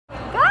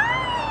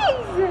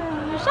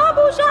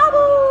Shabu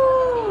shabu!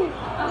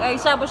 Okay,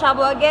 shabu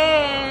shabu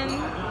again.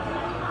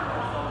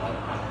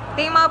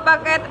 Team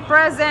Oppaket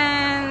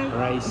present.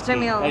 Rice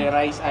Jamil. cake. Ay,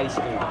 rice ice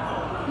cream.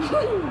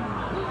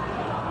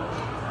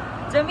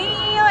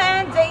 Jamil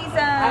and Jason.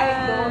 I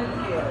don't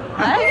care.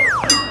 Ay!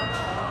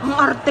 Ang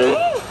arte!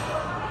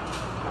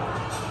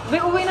 May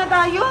uwi na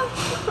tayo.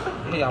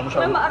 Hiya mo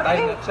siya.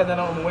 Tayo siya na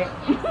lang umuwi.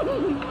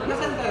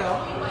 Nasaan kayo?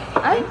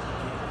 Ay!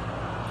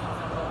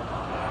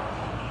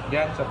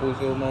 Yan, sa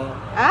puso mo.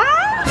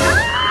 Ah!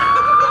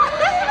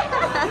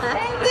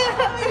 Hindi!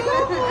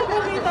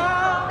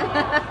 Bumitaw!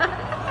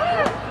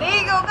 Hindi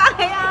ko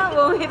kaya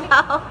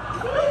bumitaw.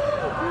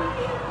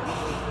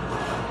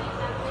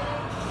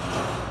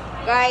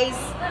 Guys,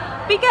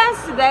 because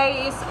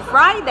today is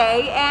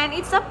Friday and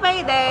it's a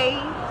payday,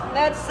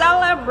 let's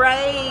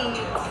celebrate.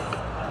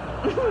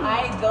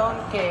 I don't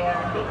care.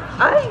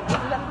 Ay!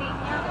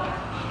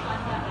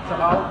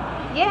 Sabaw?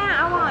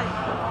 Yeah, I want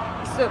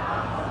soup.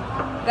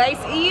 Guys,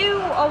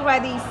 you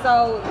already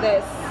saw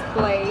this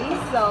place,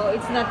 so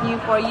it's not new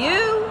for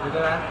you. Dito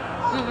na?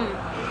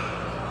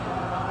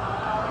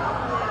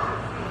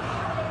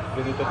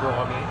 Ganito po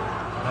kami.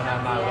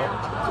 Nananalok.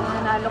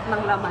 Nanalok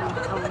ng laman.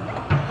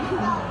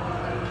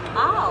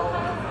 Ow!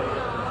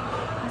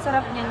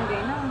 Masarap niyan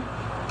din, no?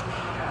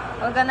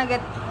 We're gonna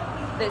get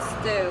this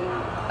too.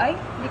 Ay,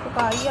 hindi ko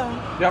kaya.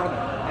 Hindi ako na.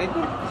 Ay, ito.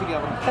 Sige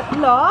ako na.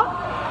 Tatlo?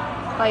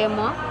 Kaya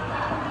mo?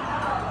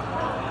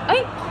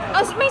 Ay!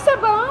 May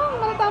sabaw!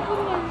 Matatapon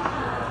yan.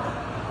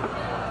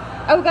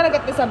 Oh, we're gonna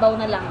get the sabaw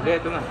na lang. Hindi,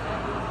 ito na.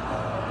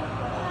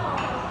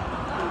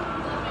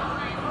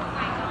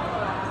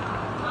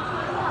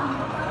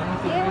 Anong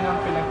sige ng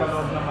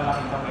pinagkaloob ng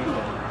malaking kamay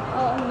ko?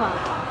 Oo nga.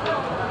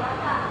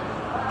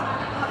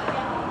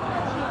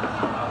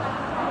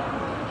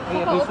 Ay,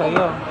 ito yung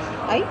sa'yo.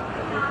 Ay?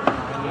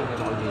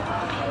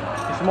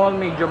 Small,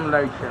 medium,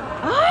 large siya.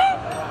 Ay!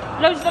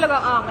 Large talaga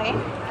ang akin?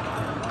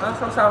 Ano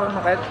sa usawa mo,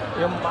 Kat?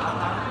 Yung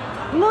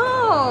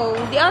No!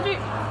 The other...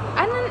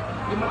 Ano?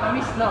 yung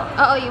matamis, no?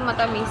 Oo, yung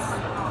matamis.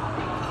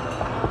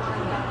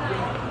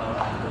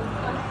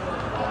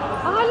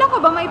 Akala ko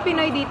ba may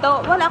Pinoy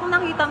dito? Wala akong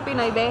nakitang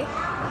Pinoy, be.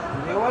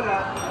 Hindi, wala.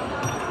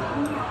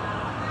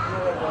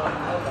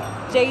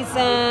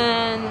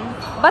 Jason!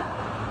 Ba't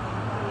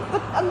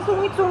ang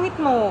sungit-sungit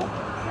mo?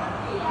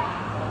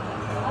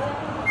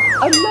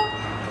 Ala!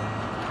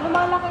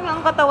 Lumalaki nga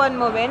ang katawan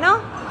mo, be, no?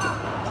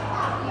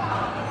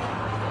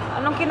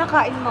 Anong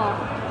kinakain mo?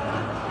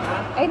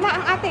 Ay na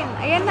ang atin.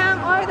 Ayan na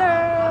ang order.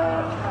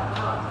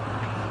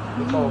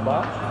 Ito ba?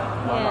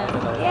 Yeah.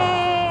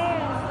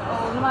 Yes!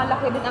 Oh,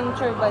 lumalaki din ang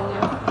churba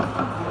niya.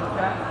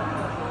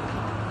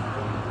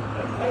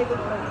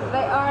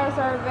 They are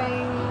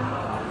serving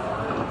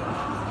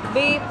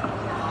beef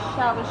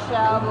shabu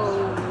shabu.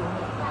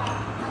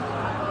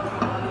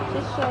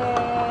 Shishe.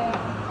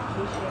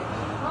 Shishe.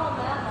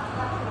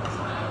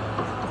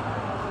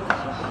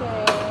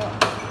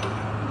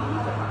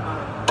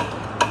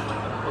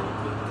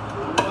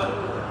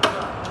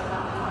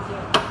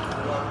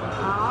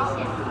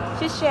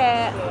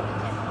 Shishe.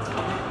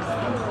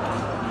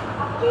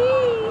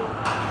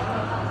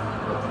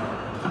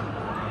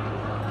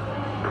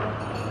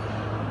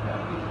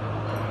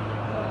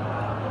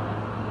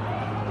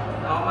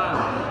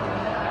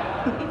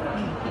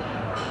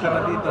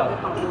 Tara dito.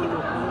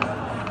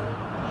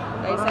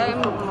 Guys,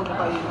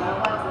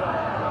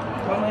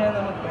 Mamaya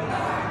na magpahinga.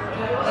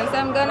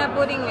 I'm gonna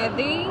putting a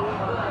the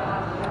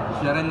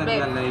Siya rin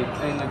nagla-live.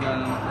 Ay,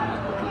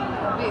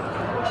 beef.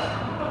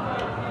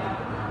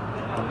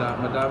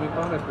 Madami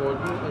pang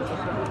recording.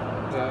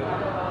 Kaya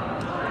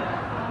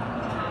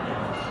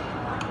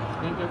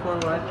thank you for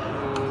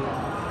watching.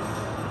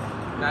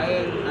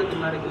 Dahil natin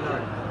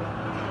ma-regular.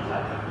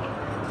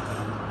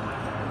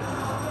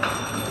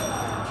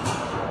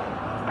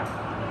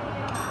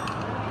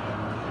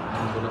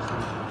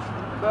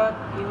 Ba't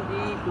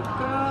hindi ko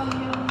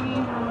kayang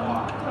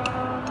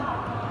ihawakan?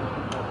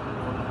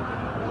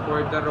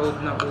 For the road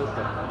na po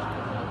ito.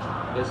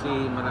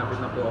 Kasi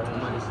malapit na po akong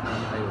umalis ng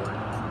Taiwan.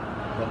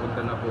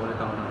 Papunta na po ulit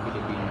ako ng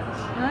Pilipinas.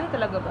 Ay,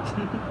 talaga ba?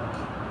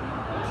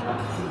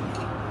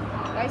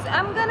 Guys,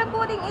 I'm gonna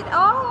putting it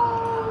all.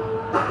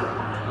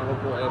 Ako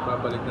po ay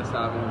babalik na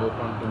sa aming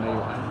lupang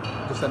pinayuan.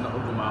 Kung saan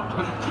ako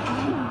gumapan.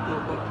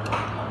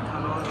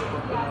 Ano ang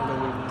lupang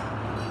pinagawin?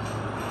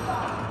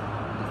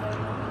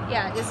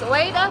 Yeah, just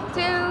wait up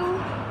to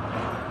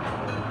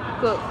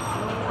cook.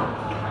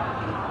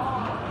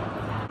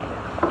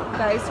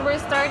 Guys, we're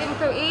starting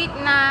to eat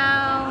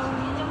now.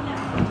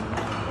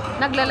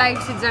 Nagla-live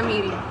si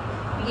Jamil.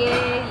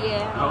 Yeah,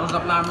 yeah.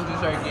 Nakausap namin si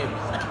Sir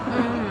Gibbs.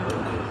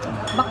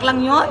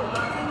 Baklang yun?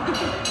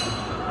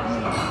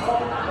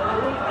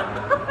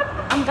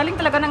 Ang galing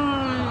talaga ng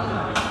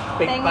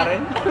Fake tenga. pa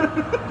rin?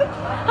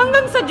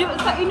 Hanggang sa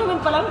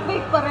inumin pa lang,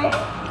 fake pa rin.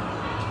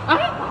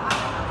 Ay!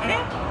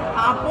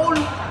 Apple!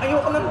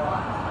 Ayoko na.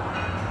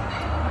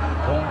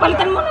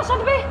 Palitan mo na siya,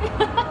 be.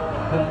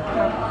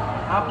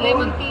 Apple.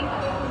 Lemon tea.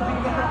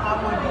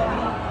 Apple tea.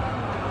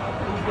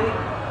 Tubig.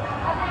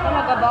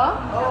 Talaga ba?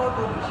 Oo,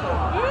 tubig siya.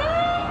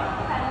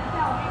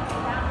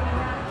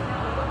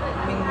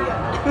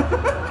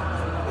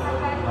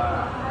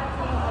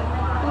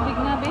 Tubig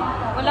na, be.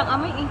 Walang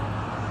amoy eh.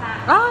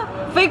 Ah!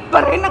 Fake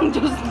pa rin ang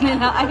juice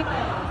nila. Ay,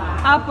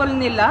 apple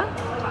nila.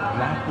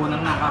 Lahat po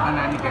ng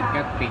nakakana ni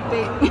Ketket, pink.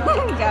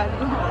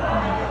 Gago.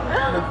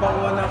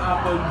 Nagpakuha ng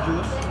apple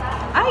juice.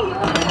 Ay!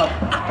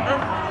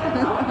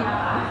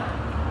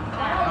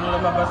 Ang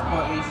lumabas po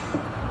is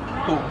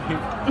tubig.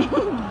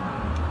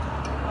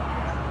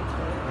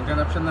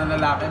 Naghanap siya ng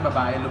lalaki,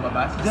 babae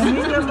lumabas. Dami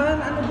naman,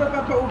 ano ba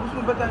papaubos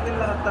mo ba natin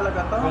lahat talaga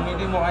to? Kung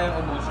hindi mo kayang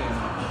ubusin,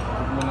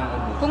 huwag mo nang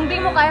ubusin. Kung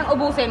di mo kayang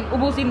ubusin,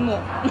 ubusin mo.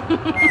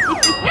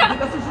 Hindi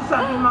kasi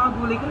sa akin mga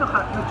gulay ko,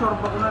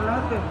 na-chorba ko na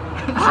lahat eh.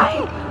 Ay!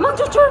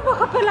 Mang-chuchurba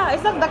ka pala.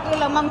 Isang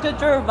dakila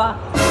mang-chuchurba.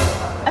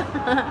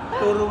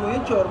 Turo mo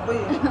yun, chorba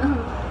eh.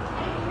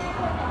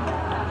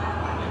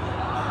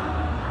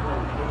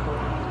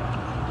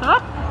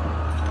 Sarap.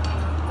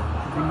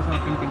 Hindi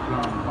masarap yung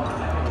timplang.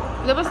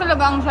 Labas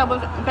talaga ang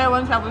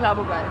Taiwan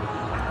shabu-shabu ba?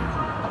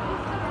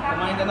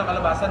 Kumain ka ng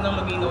kalabasan ng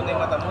lumino na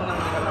yung mata mo nang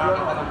hindi ka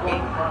makakita ng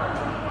pink.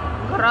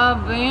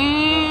 Grabe.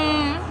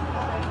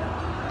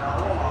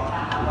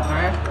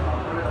 Okay?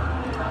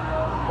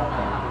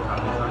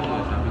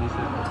 Sabi ni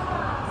Sir.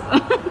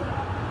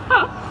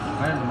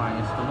 Ngayon,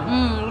 lumayas ko nun.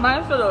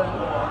 Lumayas ka doon.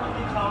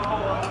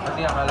 Kasi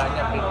akala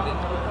niya fake din.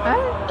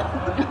 Ay?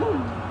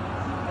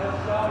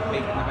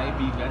 Fake na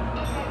kaibigan.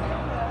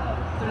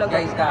 Tulaga.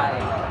 Guys,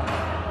 kain.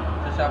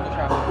 So,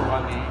 shabu-shabu po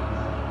kami.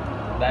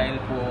 Dahil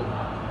po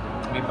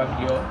may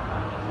bagyo.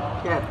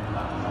 Ket.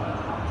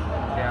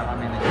 Kaya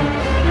kami na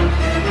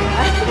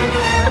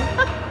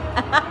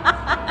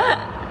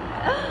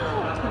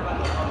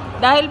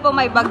Dahil po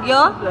may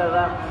bagyo,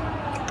 Sarap.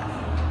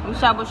 yung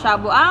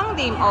shabu-shabu ang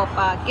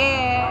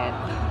teamoppaket.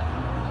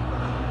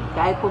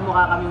 Kahit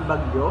pumukha kaming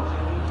bagyo,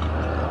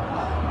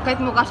 Kahit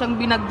mukha siyang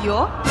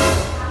binagyo,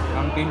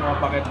 ang team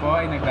Oppaket po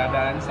ay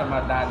nagdadaan sa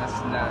madanas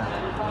na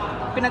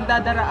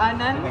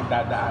pinagdadaraanan.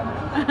 pinagdadaanan.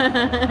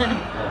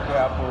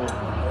 Kaya po,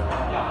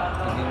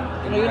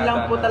 ngayon lang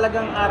po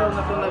talagang araw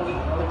na ito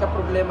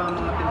nagka-problema ang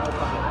mga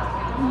tinupakit.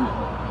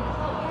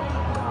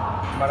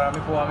 Marami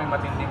po kami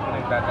matinding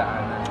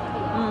pinagdadaanan.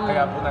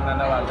 Kaya po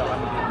nananawagan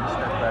kami din,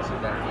 Mr.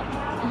 President.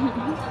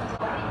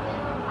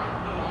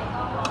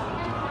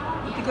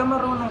 Hindi ka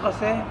marunong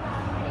kasi.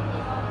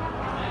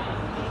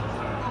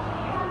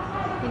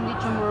 Hindi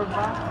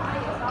chumurba.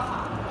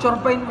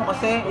 Chorbain mo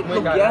kasi,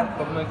 itlog yan.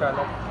 Huwag mo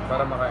ikalok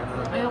para makain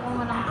mo. Ayoko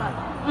nga lang ka.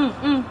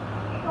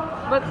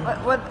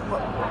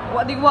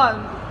 What do you want?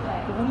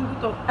 Kukunin ko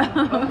to.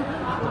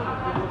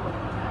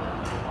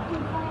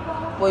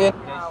 Po yun.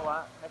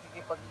 Nawa,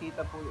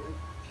 nakikipagkita po.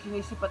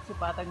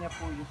 Sinisipat-sipatan niya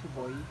po yung si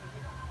Boy.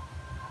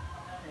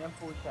 Ayan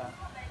po siya.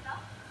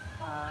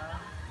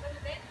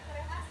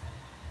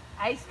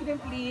 Ice cream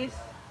please.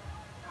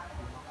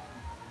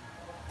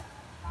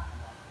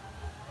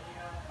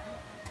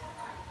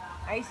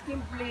 Ice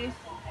cream please.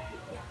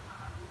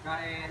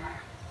 Kain.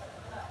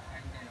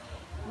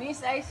 Miss,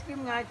 ice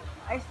cream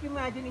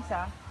nga dyan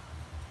isa.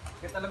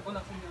 Kaya alam ko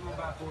na sinil mo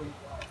baboy.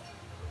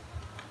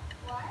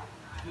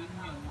 Yun,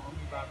 may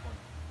baboy.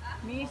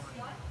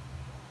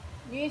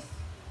 Miss,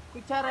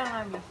 kutsara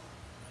nga miss.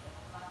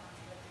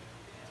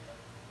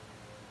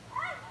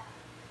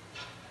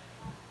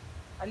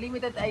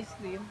 Unlimited ice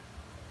cream.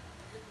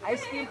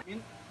 Ice cream.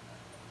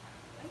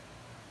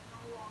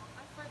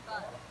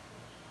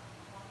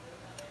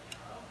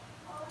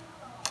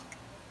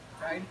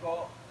 Kain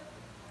ko.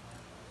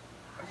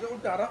 Kasi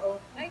utara oh.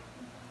 Ay.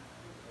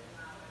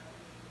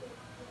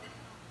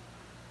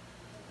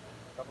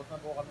 Tapos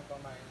na po kami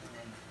kumain.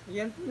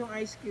 Yan po yung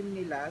ice cream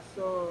nila.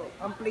 So,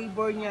 ang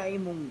flavor niya ay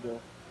munggo.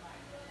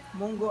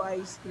 Munggo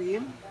ice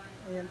cream.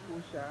 Ayan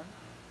po siya.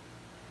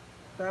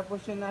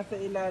 Tapos yung nasa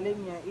ilalim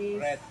niya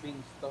is... Red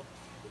beans to.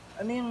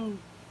 Ano yung...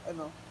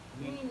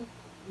 Mint.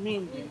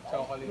 Mint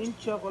chocolate. Mint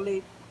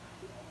chocolate.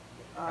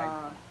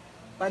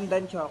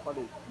 Pandan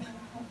chocolate.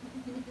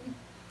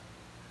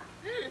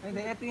 And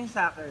then, ito yung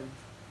sa akin.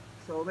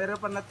 So, meron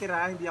pa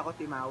natira, hindi ako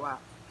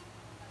timawa.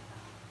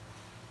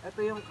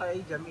 Ito yung kay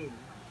Jamil.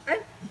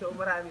 So,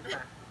 marami pa.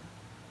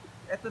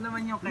 Ito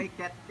naman yung kay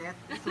Ketket.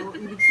 So,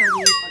 ibig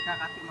sabihin,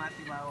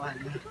 pagkakatima-timawa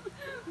niya.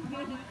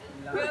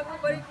 Kaya mo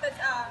baliktad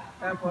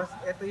Tapos,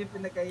 ito yung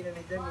pinagkainan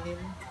ni Jamil.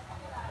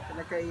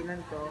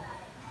 Pinagkainan ko.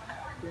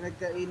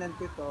 Pinagkainan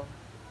ko to.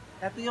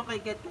 Ito yung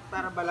kay Ketket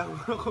para balaho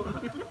ako.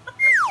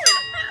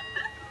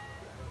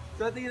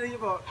 So, tingnan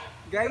niyo po.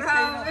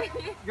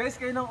 Guys,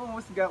 kayo nang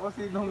umusga kung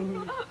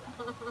sinong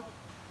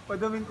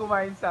paduming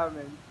kumain sa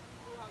amin.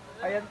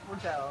 Ayan po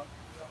siya, oh.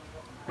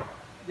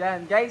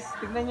 Yan, guys,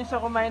 tignan nyo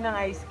siya kumain ng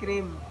ice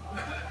cream.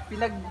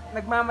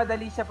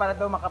 Nagmamadali siya para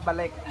daw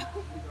makabalik.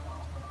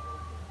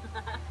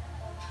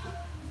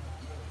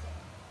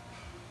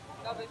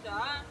 Gabi siya.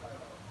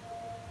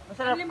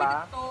 Masarap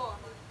ba?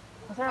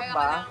 Masarap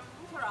ba?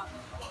 Masarap.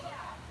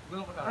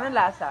 Gano'ng kasarap? Anong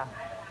lasa?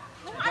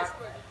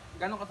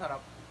 Gano'ng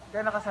kasarap?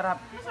 Gano'ng kasarap?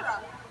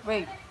 Masarap.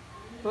 Wait,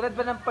 tulad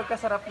ba ng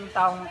pagkasarap ng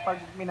taong pag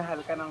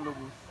minahal ka ng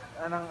lubos?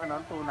 Anong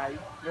tunay?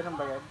 Ganun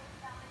ba yan?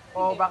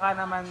 O baka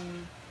naman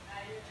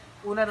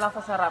una lang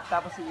sa sarap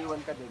tapos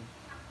iiwan ka din?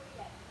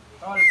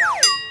 Tol,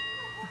 guys.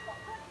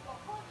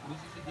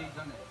 Busy si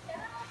Jason eh.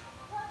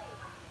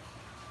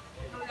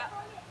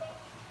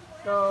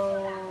 So,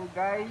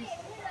 guys,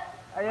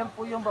 ayan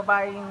po yung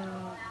babaeng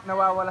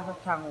nawawala sa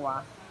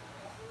Changwa.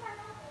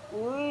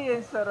 Uy,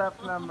 ang sarap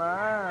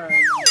naman.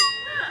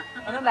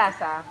 Ano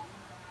lasa?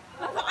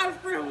 Nasa ice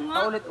cream nga.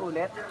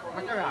 Paulit-ulit?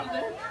 Masarap.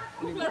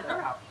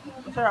 Masarap.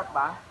 Masarap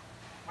ba?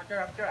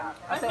 Masarap.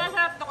 Mas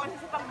masarap to kasi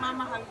sa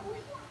pagmamahal mo.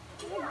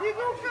 Hindi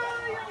ko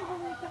kaya.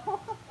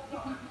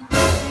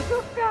 Hindi ko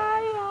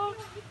kaya.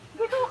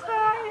 Hindi ko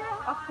kaya.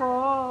 Ako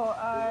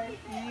ay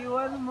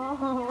iwan mo.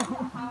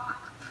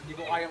 Hindi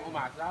ko kayang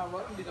umasa.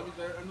 Well, hindi kami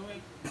sa ano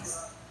eh.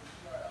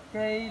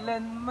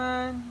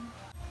 Kailanman.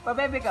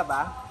 Pabebe ka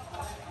ba?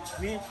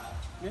 Miss.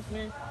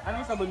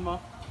 Anong sabon mo?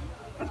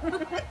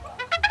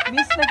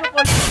 Miss,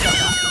 nagko-call ka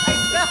ba?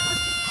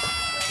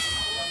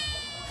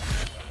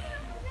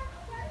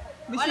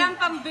 Miss, Walang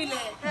pambili.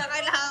 Kaya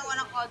kailangan ko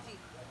ng kotse.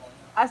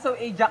 so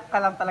Ajax ka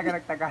lang talaga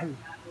nagtagal.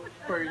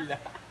 Perla.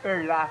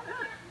 Perla.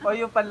 O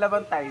yung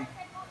panlaban tayo.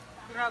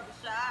 Grabe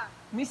siya.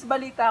 Miss,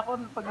 balita ko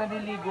pag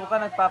naliligo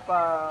ka,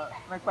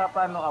 nagpapa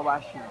ano ka,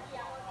 washing.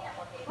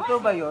 Ito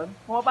ba yun?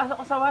 Pumapasok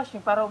ka sa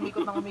washing para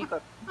umikot ng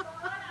umikot.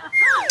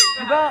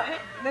 Diba,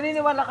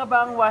 naniniwala ka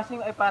ba ang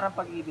washing ay parang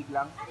pag-ibig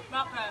lang?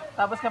 Bakit?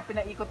 Tapos kang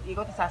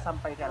pinaikot-ikot,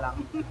 isasampay ka lang.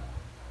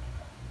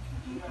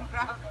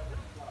 Grabe.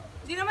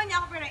 Hindi naman niya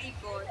ako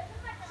pinaikot.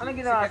 Anong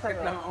ginawa Sikat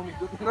sa'yo? lang ang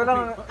umikot. Ikaw lang,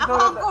 Ako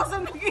ang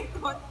kusang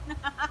nag-ikot.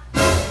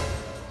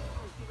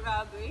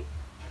 Grabe.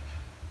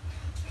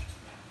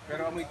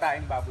 Pero amoy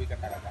taing baboy ka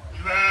talaga.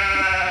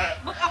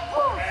 Ba't ako?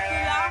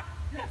 Sila?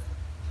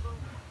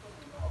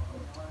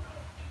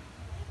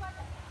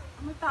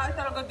 May tayo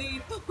talaga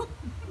dito.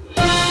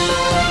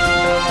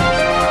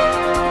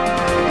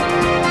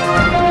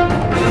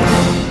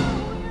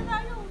 Uwi na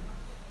tayo.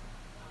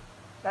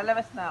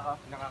 lalabas na ako.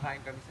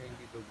 Nakakain kami sa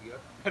hindi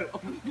dugyot. Pero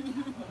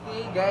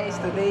Okay guys,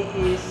 today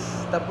is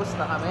tapos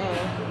na kami.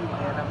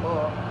 Ayan na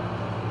po.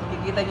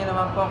 Kikita niyo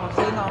naman po kung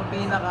sino ang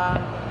pinaka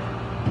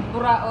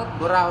buraot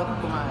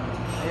kumain.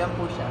 Ayan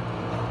po siya.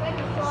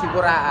 Si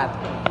Buraat.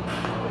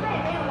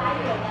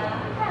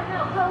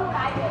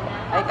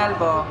 Ay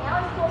kalbo.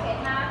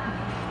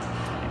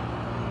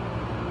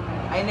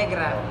 Ay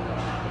negra.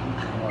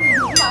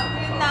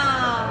 Bakit na?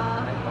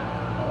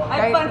 Ay,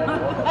 Kahit- paano?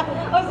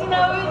 O,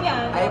 sinabi niya.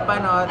 Ay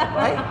panot.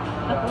 Ay.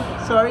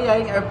 Sorry,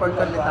 ay airport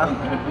ko ulit ako.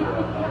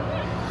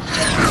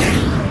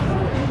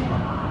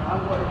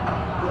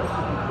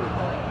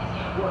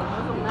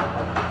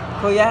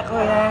 Kuya,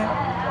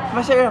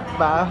 masarap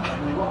ba?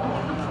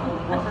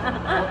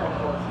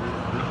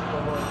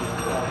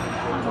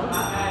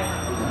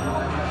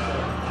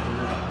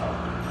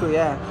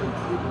 Kuya,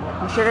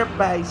 masarap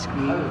ba ice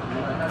cream?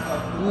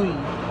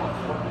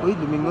 Uy,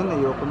 Domingo,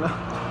 ayoko na.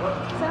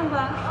 Saan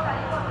ba?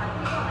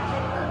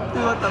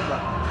 Tumataba.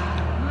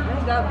 Ay,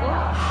 gago.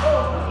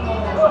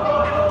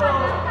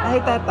 Ay,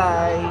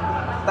 tatay.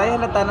 Tay,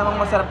 halata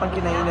namang masarap ang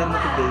kinainan mo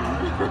today.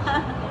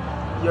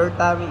 Your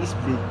tummy is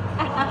big.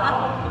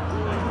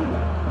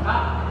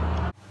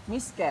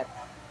 Miss Cat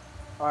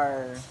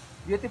or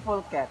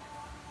Beautiful Cat.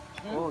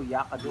 Oh,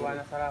 yaka gawa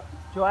na sarap.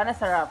 Joanna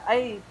Sarap.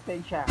 Ay,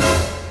 tensya.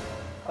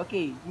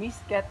 Okay, Miss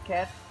Cat.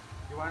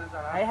 Gawa na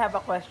sarap. I have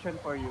a question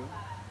for you.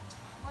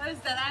 What is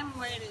that? I'm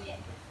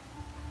waiting.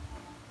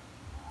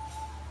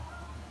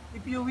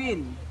 If you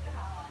win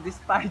this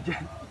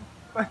pageant,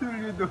 what will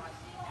you do?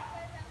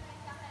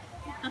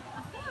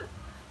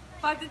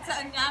 Pagkat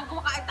saan niya?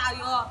 Kumakain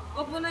tayo.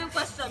 Huwag mo na yung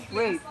question,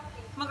 please. Wait.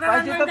 Magra-run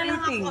Pageant of na lang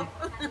eating. ako.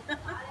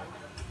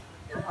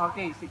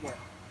 Okay, sige.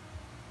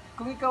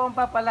 Kung ikaw ang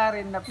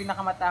papalarin na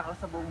pinakamatakaw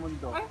sa buong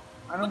mundo, Ay,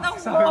 anong matakaw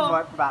masasabi ko. mo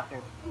at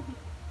bakit?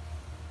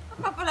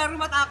 Papalaro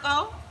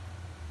matakaw?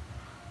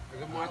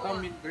 Alam mo nga ito,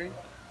 mint green.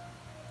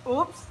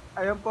 Oops!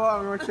 Ayan po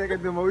ang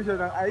second emotion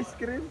ng ice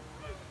cream.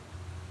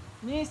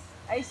 Miss,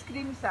 ice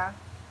cream isa.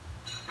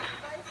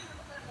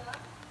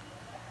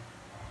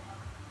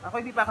 Ako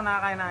hindi pa ako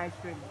nakakain ng ice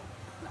cream.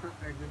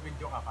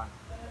 Nag-video ka ka.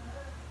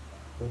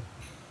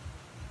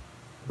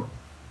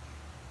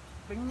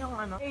 Tingnan yung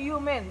ano. Hey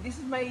human,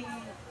 this is my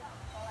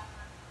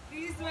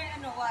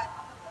What?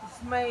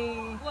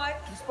 What?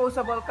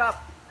 disposable cup.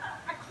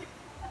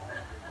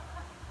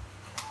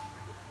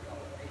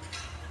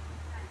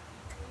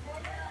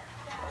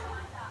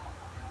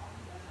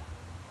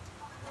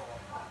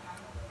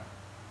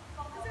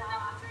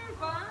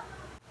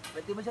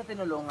 Ba't di mo siya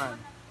tinulungan?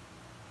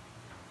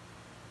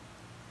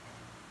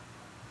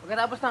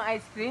 Pagkatapos ng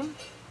ice cream,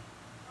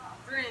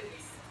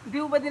 Drinks. hindi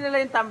mo ba dinala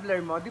yung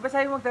tumbler mo? Di ba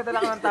sabi mo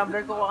magdadala ka ng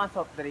tumbler, kukuha kang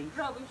soft drink?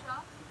 Grabe siya.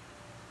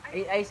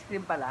 Ay, ice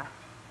cream pala.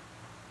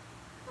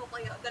 So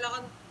kaya, dala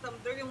kang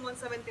tumbler yung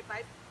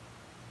 175.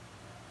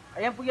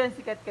 Ayan po yan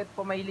si Ketket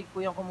po, mahilig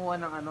po yung kumuha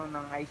ng ano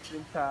ng ice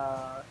cream sa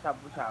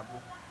shabu-shabu.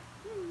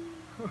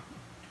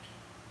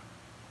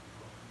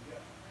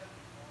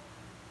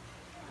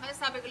 Kaya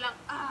sabi ko lang,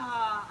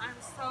 I'm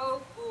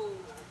so full.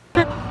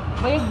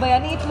 Bayag ba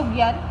yan? Itlog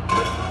yan?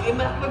 Eh,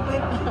 malaki ba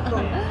yung ito?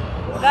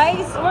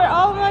 Guys, we're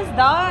almost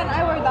done.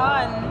 Ay, we're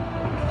done.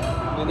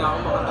 Hindi na ako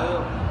makatayo.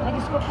 Ay,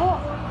 Diyos ko po.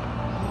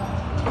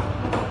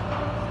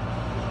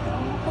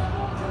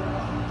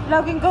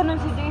 Laging ganun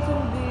si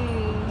Jason B.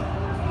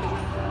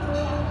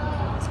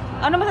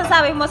 Ano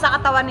masasabi mo sa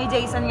katawan ni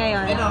Jason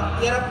ngayon? Ano,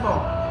 hirap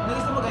mo. Ano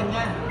gusto mo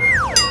ganyan?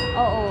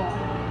 Oo.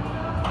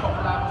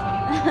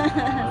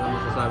 Ano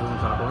masasabi mo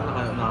sa katawan?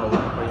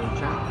 Nakawala pa yung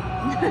siya.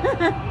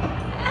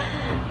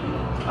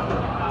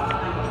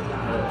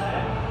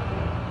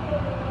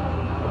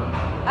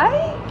 Ay,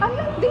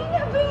 alam din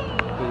niya, be.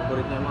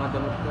 Favorite niya yung mga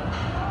damit ko.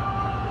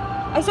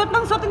 Ay, suot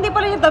ng suot, hindi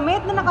pala yung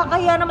damit na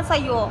nakakahiya naman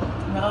sa'yo.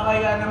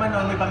 Nakakaya naman,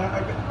 no?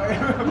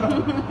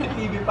 May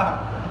TV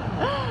pa.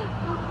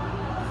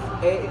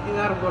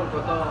 Inarbor ko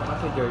to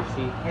kasi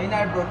jersey. Ay,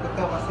 na-arbor ko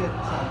to kasi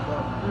sampo.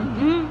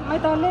 May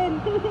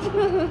talent.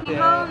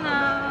 Ikaw na.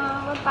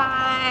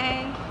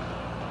 Bye-bye.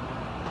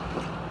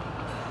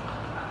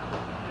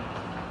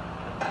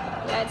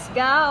 Let's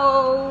go.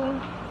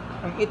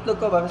 Ang itlog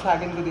ko ba,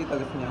 masagin ko dito,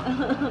 gusto niya.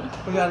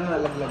 Kung yan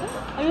nalaglag ko.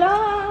 Ala,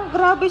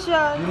 grabe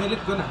siya. Dinilit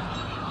ko na.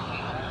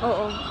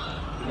 Oo.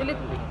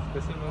 Delete.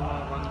 Kasi may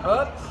mga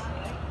Oops!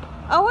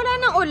 Wala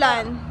nang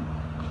ulan.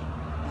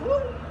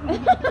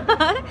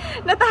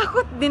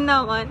 Natakot din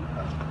naman.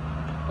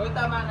 Uy,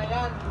 tama na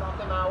yan. Mga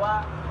timawa.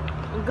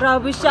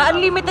 Grabe siya.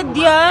 Unlimited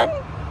yan.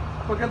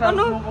 Pagkatapos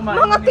Ano? mo kumain,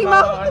 Mga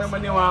timawa. ka naman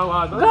niwawa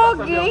doon. Gagi.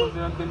 Sabi ako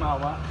silang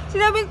timawa.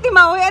 Sinabing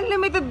timaw,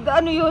 unlimited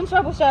ano yun?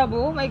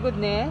 Shabu-shabu? My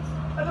goodness.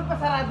 Ano pa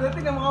sarado?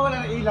 Tingnan mo ka wala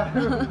ng ilaw.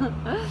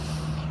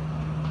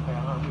 Kaya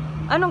nga,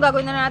 Anong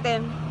gagawin na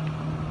natin?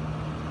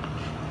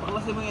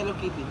 Paklasin mo yung Hello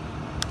Kitty.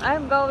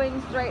 I'm going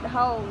straight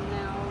home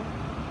now.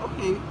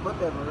 Okay,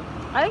 whatever.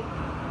 Ay?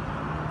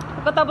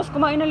 Pagkatapos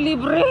kumain ng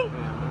libre?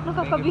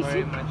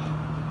 Nakakabisit. Thank you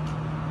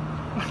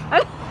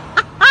very much.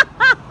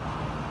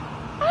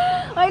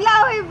 Ay,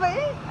 laway ba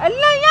eh? Ang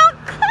layak!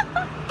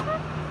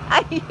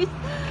 Ay.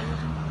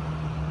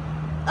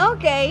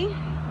 Okay.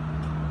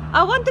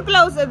 I want to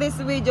close this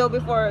video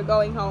before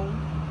going home.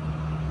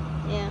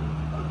 Yeah.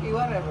 Okay,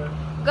 whatever.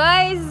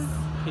 Guys,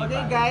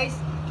 Okay, guys.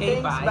 Okay,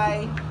 Thanks, bye.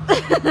 bye.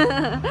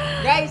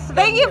 Guys,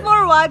 thank you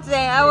for watching.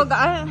 I will go.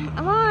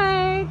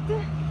 Alright.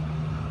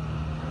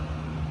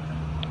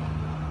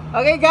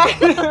 Okay, guys.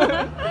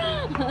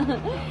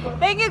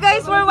 Thank you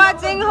guys for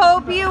watching.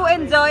 Hope you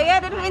enjoy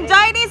it. If you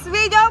enjoy this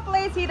video,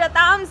 please hit a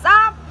thumbs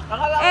up.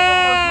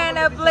 And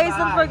please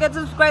don't forget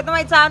to subscribe to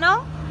my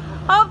channel.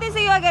 Hope to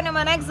see you again in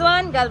my next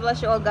one. God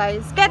bless you all,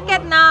 guys. Ket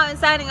now and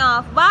signing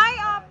off. Bye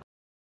all.